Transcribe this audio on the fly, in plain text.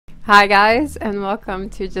Hi guys, and welcome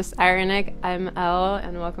to Just Irenic. I'm Elle,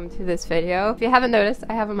 and welcome to this video. If you haven't noticed,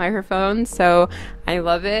 I have a microphone, so I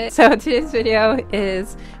love it. So today's video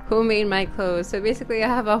is who made my clothes. So basically I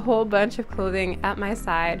have a whole bunch of clothing at my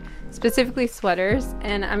side, specifically sweaters,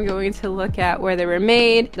 and I'm going to look at where they were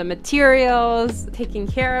made, the materials, taking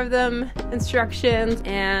care of them, instructions,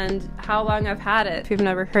 and how long I've had it. If you've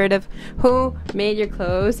never heard of Who Made Your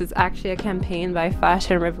Clothes, it's actually a campaign by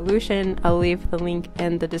Fashion Revolution. I'll leave the link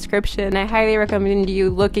in the description. I highly recommend you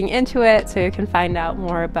looking into it so you can find out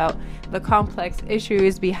more about the complex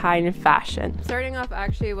issues behind fashion. Starting off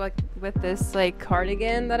actually with this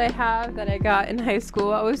cardigan that I have that I got in high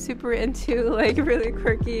school. I was super into really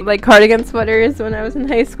quirky cardigan sweaters when I was in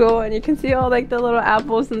high school, and you can see all the little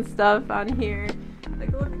apples and stuff on here.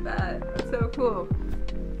 Look at that, that's so cool.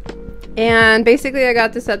 And basically I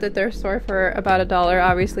got this at the thrift store for about $1.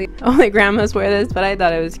 Obviously only grandmas wear this, but I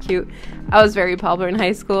thought it was cute. I was very popular in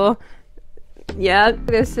high school. Yeah,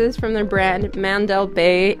 this is from the brand Mandel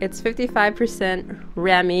Bay. It's 55%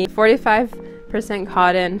 rami, 45%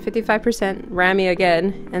 cotton, 55% rami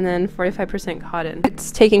again, and then 45% cotton. It's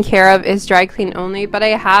taken care of, is dry clean only, but I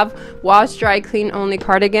have washed dry clean only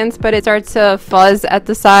cardigans, but it starts to fuzz at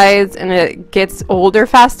the sides and it gets older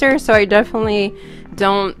faster, so I definitely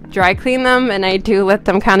don't dry clean them, and I do let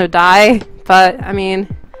them kind of die. But I mean,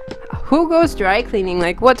 who goes dry cleaning?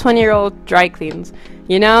 What 20-year-old dry cleans,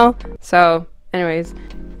 you know? So anyways,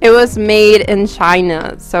 it was made in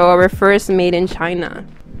China, so our first made in China.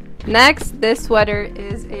 Next, this sweater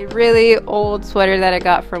is a really old sweater that I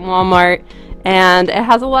got from Walmart, and it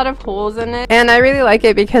has a lot of holes in it, and I really like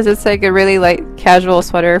it because it's a really light casual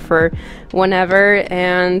sweater for whenever,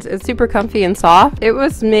 and it's super comfy and soft. It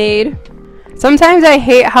was made, sometimes I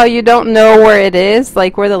hate how you don't know where it is,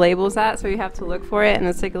 where the label's at, so you have to look for it, and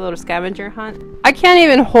it's a little scavenger hunt. I can't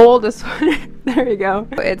even hold a sweater. There we go.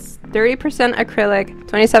 It's 30% acrylic,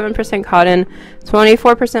 27% cotton,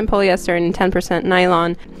 24% polyester, and 10%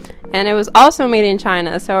 nylon. And it was also made in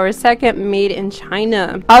China, so our second made in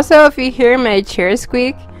China. Also, if you hear my chair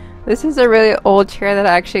squeak, this is a really old chair that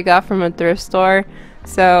I actually got from a thrift store.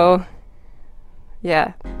 So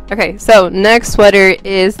yeah. Okay, so next sweater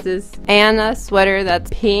is this Anna sweater that's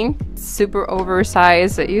pink, super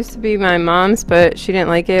oversized. It used to be my mom's, but she didn't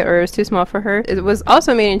like it, or it was too small for her. It was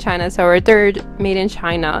also made in China, so our third made in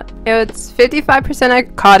China. It's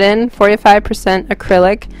 55% cotton, 45%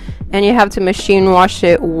 acrylic, and you have to machine wash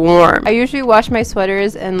it warm. I usually wash my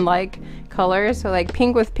sweaters in colors, so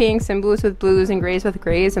pink with pinks and blues with blues and grays with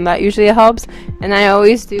grays, and that usually helps. And I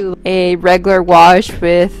always do a regular wash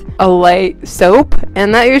with a light soap,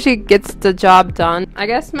 and that usually gets the job done. I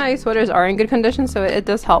guess my sweaters are in good condition, so it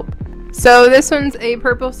does help. So this one's a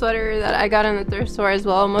purple sweater that I got in the thrift store as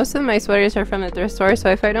well. Most of my sweaters are from the thrift store, so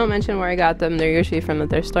if I don't mention where I got them, they're usually from the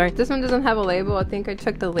thrift store. This one doesn't have a label. I think I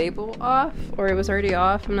took the label off, or it was already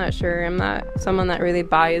off. I'm not sure. I'm not someone that really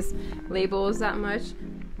buys labels that much.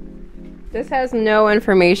 This has no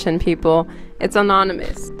information, people. It's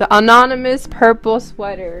anonymous. The anonymous purple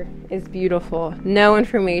sweater is beautiful. No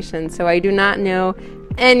information, so I do not know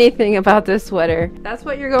anything about this sweater. That's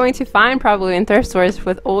what you're going to find probably in thrift stores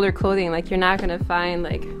with older clothing. You're not going to find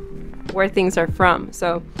where things are from.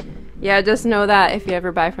 So yeah, just know that if you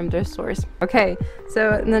ever buy from thrift stores. Okay,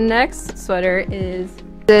 so the next sweater is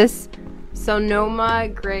this Sonoma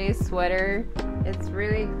gray sweater. It's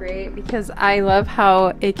really great because I love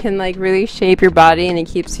how it can really shape your body and it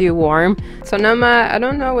keeps you warm. Sonoma, I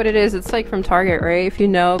don't know what it is. It's from Target, right? If you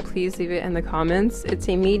know, please leave it in the comments. It's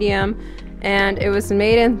a medium, and it was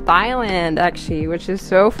made in Thailand actually, which is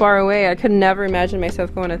so far away. I could never imagine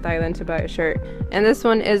myself going to Thailand to buy a shirt. And this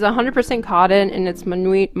one is 100% cotton, and it's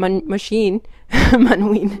machine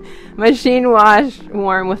wash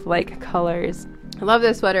warm with colors. I love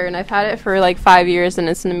this sweater, and I've had it for 5 years, and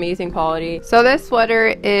it's an amazing quality. So this sweater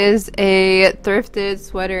is a thrifted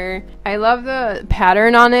sweater. I love the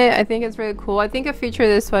pattern on it. I think it's really cool. I think I featured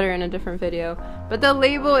this sweater in a different video, but the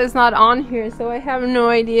label is not on here, so I have no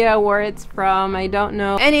idea where it's from. I don't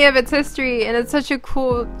know any of its history, and it's such a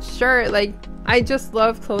cool shirt. I just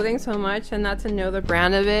love clothing so much, and not to know the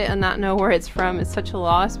brand of it and not know where it's from is such a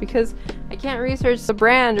loss, because I can't research the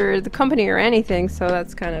brand or the company or anything, so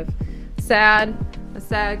that's kind of sad. A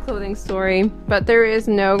sad clothing story, but there is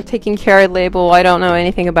no taking care of label. I don't know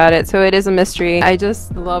anything about it, so it is a mystery. I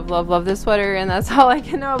just love this sweater, and that's all I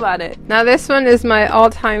can know about it. Now this one is my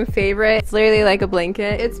all-time favorite. It's literally like a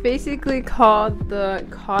blanket. It's basically called the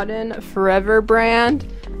Cotton Forever brand.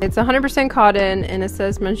 It's 100% cotton, and it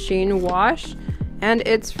says machine wash, and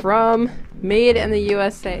it's made in the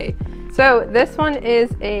USA. So this one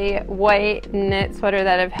is a white knit sweater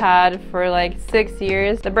that I've had for like 6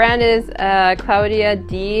 years. The brand is Claudia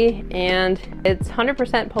D, and it's 100%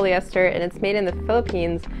 polyester, and it's made in the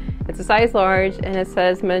Philippines. It's a size large, and it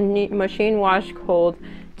says machine wash cold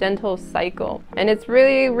gentle cycle, and it's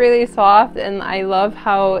really soft, and I love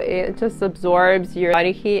how it just absorbs your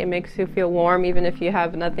body heat. It makes you feel warm even if you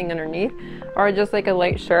have nothing underneath, or just like a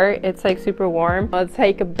light shirt. It's like super warm. It's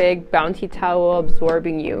like a big bounty towel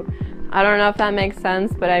absorbing you. I don't know if that makes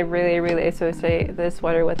sense, but I really associate this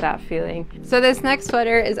sweater with that feeling. So this next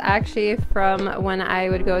sweater is actually from when I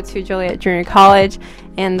would go to Joliet Junior College.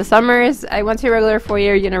 In the summers, I went to a regular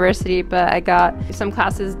 4-year university, but I got some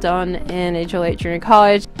classes done in a Joliet Junior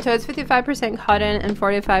College. So it's 55% cotton and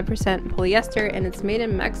 45% polyester, and it's made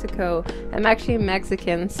in Mexico. I'm actually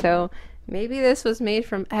Mexican, so maybe this was made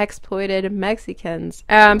from exploited Mexicans.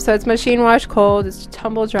 So it's machine wash cold, it's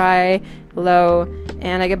tumble dry, low,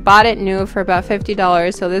 and I bought it new for about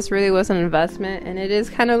 $50, so this really was an investment, and it is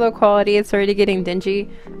kind of low quality. It's already getting dingy,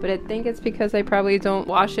 but I think it's because I probably don't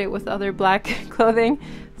wash it with other black clothing.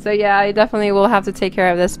 So yeah, I definitely will have to take care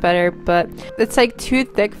of this better, but it's like too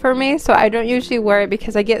thick for me, so I don't usually wear it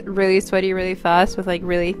because I get really sweaty really fast with like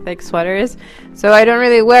really thick sweaters. So I don't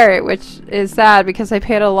really wear it, which is sad because I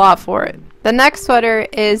paid a lot for it. The next sweater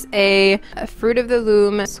is a Fruit of the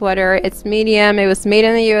Loom sweater. It's medium. It was made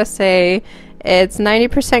in the USA. It's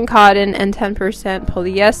 90% cotton and 10%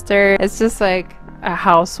 polyester. It's just like a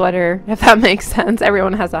house sweater, if that makes sense.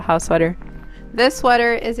 Everyone has a house sweater. This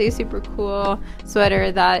sweater is a super cool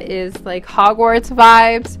sweater that is like Hogwarts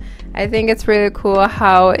vibes. I think it's really cool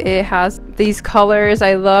how it has these colors.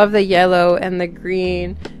 I love the yellow and the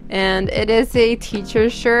green. And it is a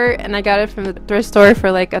teacher's shirt, and I got it from the thrift store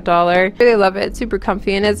for like $1. I really love it. It's super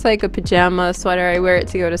comfy, and it's like a pajama sweater. I wear it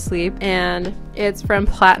to go to sleep, and it's from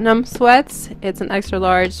Platinum Sweats. It's an extra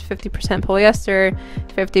large, 50% polyester,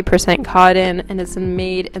 50% cotton, and it's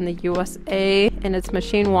made in the USA, and it's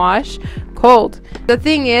machine wash cold. The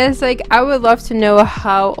thing is, like, I would love to know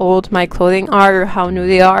how old my clothing are or how new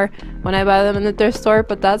they are when I buy them in the thrift store,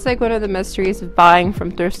 but that's like one of the mysteries of buying from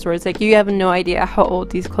thrift stores. Like, you have no idea how old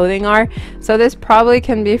these clothing are. So this probably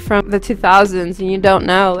can be from the 2000s, and you don't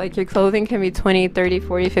know. Like, your clothing can be 20, 30,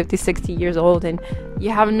 40, 50, 60 years old, and you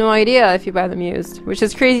have no idea if you buy them used, which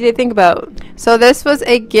is crazy to think about. So this was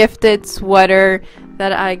a gifted sweater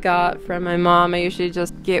that I got from my mom. I usually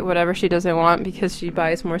just get whatever she doesn't want because she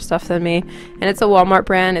buys more stuff than me. And it's a Walmart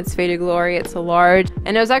brand. It's Faded Glory. It's a large.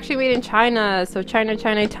 And it was actually made in China. So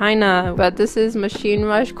China. But this is machine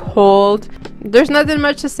wash cold. There's nothing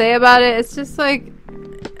much to say about it. It's just like,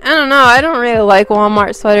 I don't know. I don't really like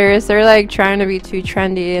Walmart sweaters. They're like trying to be too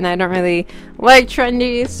trendy, and I don't really like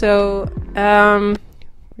trendy. So,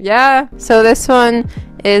 yeah. So this one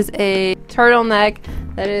is a turtleneck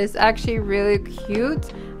that is actually really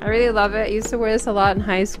cute. I really love it. I used to wear this a lot in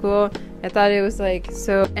high school. I thought it was like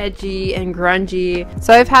so edgy and grungy.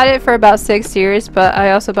 So I've had it for about 6 years, but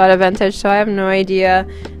I also bought a vintage, so I have no idea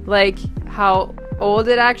like how old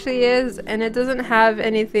it actually is, and it doesn't have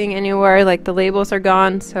anything anywhere. Like, the labels are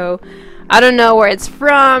gone, so I don't know where it's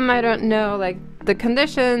from. I don't know like the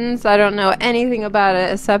conditions. I don't know anything about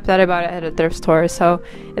it except that I bought it at a thrift store. So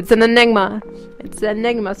it's an enigma. It's an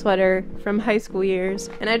enigma sweater from high school years,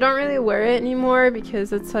 and I don't really wear it anymore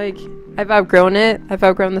because it's like I've outgrown it. I've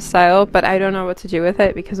outgrown the style, but I don't know what to do with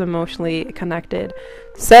it because I'm emotionally connected.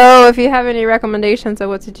 So if you have any recommendations of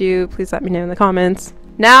what to do, please let me know in the comments.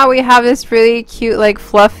 Now we have this really cute, like,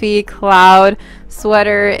 fluffy cloud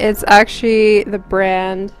sweater. It's actually the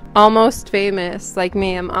brand Almost Famous. Like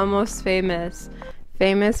me, I'm almost famous.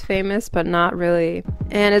 Famous, but not really.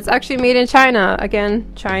 And it's actually made in China.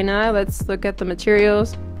 Again, China. Let's look at the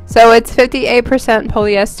materials. So it's 58%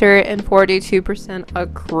 polyester and 42%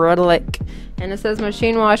 acrylic. And it says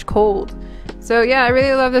machine wash cold. So yeah, I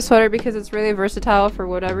really love this sweater because it's really versatile for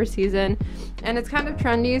whatever season. And it's kind of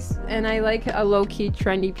trendy, and I like a low-key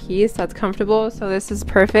trendy piece that's comfortable. So this is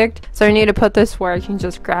perfect. So I need to put this where I can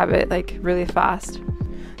just grab it like really fast.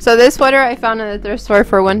 So this sweater I found at the thrift store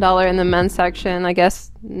for $1 in the men's section. I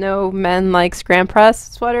guess no men like scram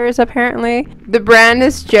press sweaters apparently. The brand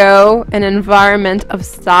is Joe, an environment of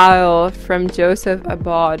style from Joseph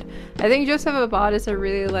Abad. I think Joseph Abad is a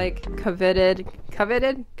really like coveted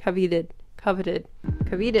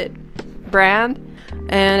brand,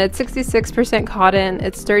 and it's 66% cotton.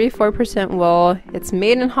 It's 34% wool. It's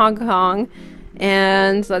made in Hong Kong.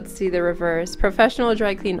 And let's see the reverse. Professional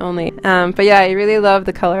dry clean only. But yeah, I really love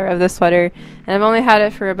the color of this sweater. And I've only had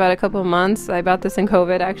it for about a couple months. I bought this in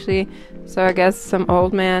COVID actually. So I guess some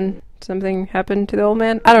old man something happened to the old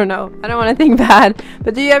man? I don't know. I don't want to think bad.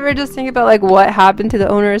 But do you ever just think about like what happened to the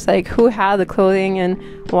owners? Like who had the clothing and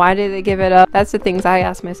why did they give it up? That's the things I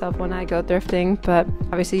ask myself when I go thrifting. But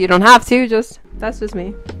obviously you don't have to. That's just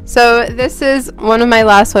me. So this is one of my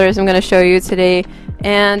last sweaters I'm going to show you today.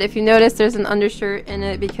 And if you notice, there's an undershirt in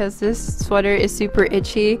it because this sweater is super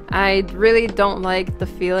itchy. I really don't like the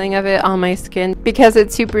feeling of it on my skin because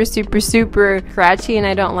it's super scratchy and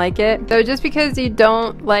I don't like it. So just because you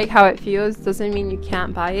don't like how it feels doesn't mean you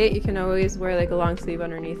can't buy it. You can always wear like a long sleeve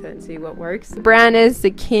underneath it and see what works. The brand is the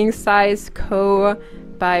King Size Co.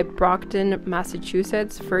 by Brockton,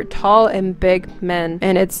 Massachusetts for tall and big men.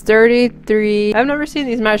 And it's 33. I've never seen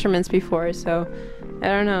these measurements before, so I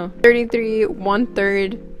don't know. 33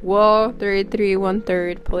 1/3 wool, 33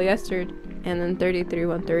 1/3 polyester, and then 33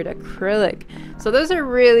 1/3 acrylic. So those are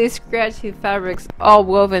really scratchy fabrics all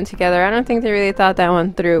woven together. I don't think they really thought that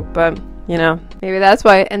one through, but you know, maybe that's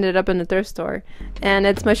why it ended up in the thrift store. And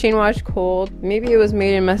it's machine washed cold. Maybe it was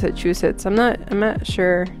made in Massachusetts. I'm not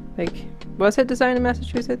sure. Like, was it designed in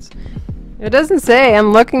Massachusetts? It doesn't say.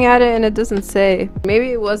 I'm looking at it and it doesn't say.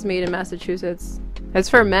 Maybe it was made in Massachusetts. It's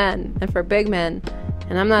for men and for big men.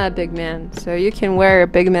 And I'm not a big man, so you can wear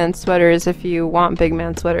big man sweaters if you want big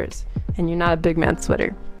man sweaters, and you're not a big man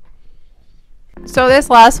sweater. So this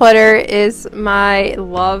last sweater is my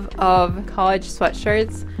love of college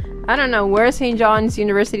sweatshirts. I don't know where St. John's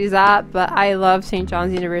University is at, but I love St.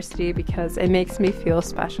 John's University because it makes me feel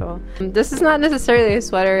special. This is not necessarily a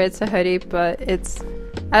sweater, it's a hoodie, but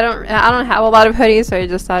I don't have a lot of hoodies, so I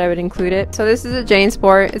just thought I would include it. So this is a Jane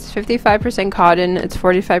Sport. It's 55% cotton, it's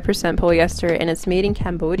 45% polyester, and it's made in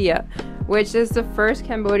Cambodia, which is the first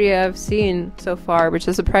Cambodia I've seen so far, which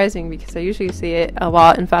is surprising because I usually see it a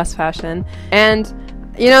lot in fast fashion. And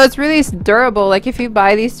you know, it's really durable. Like if you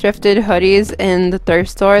buy these thrifted hoodies in the thrift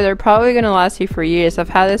store, they're probably going to last you for years. I've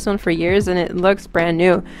had this one for years and it looks brand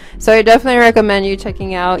new. So I definitely recommend you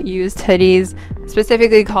checking out used hoodies,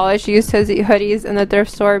 specifically college used hoodies in the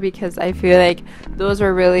thrift store, because I feel like those will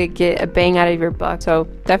really get a bang out of your buck. So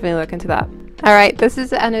definitely look into that. Alright, this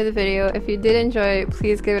is the end of the video. If you did enjoy it,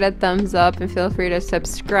 please give it a thumbs up and feel free to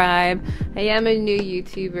subscribe. I am a new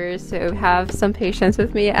YouTuber, so have some patience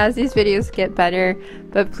with me as these videos get better.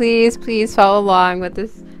 But please follow along with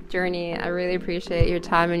this journey. I really appreciate your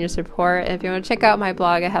time and your support. And if you want to check out my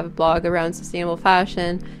blog, I have a blog around sustainable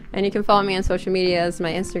fashion. And you can follow me on social medias,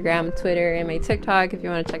 my Instagram, Twitter, and my TikTok if you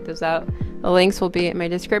want to check those out. The links will be in my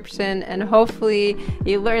description, and hopefully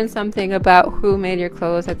you learn something about who made your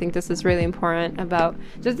clothes. I think this is really important, about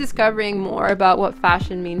just discovering more about what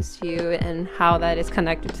fashion means to you and how that is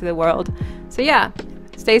connected to the world. So yeah,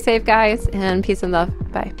 stay safe guys, and peace and love.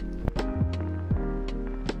 Bye.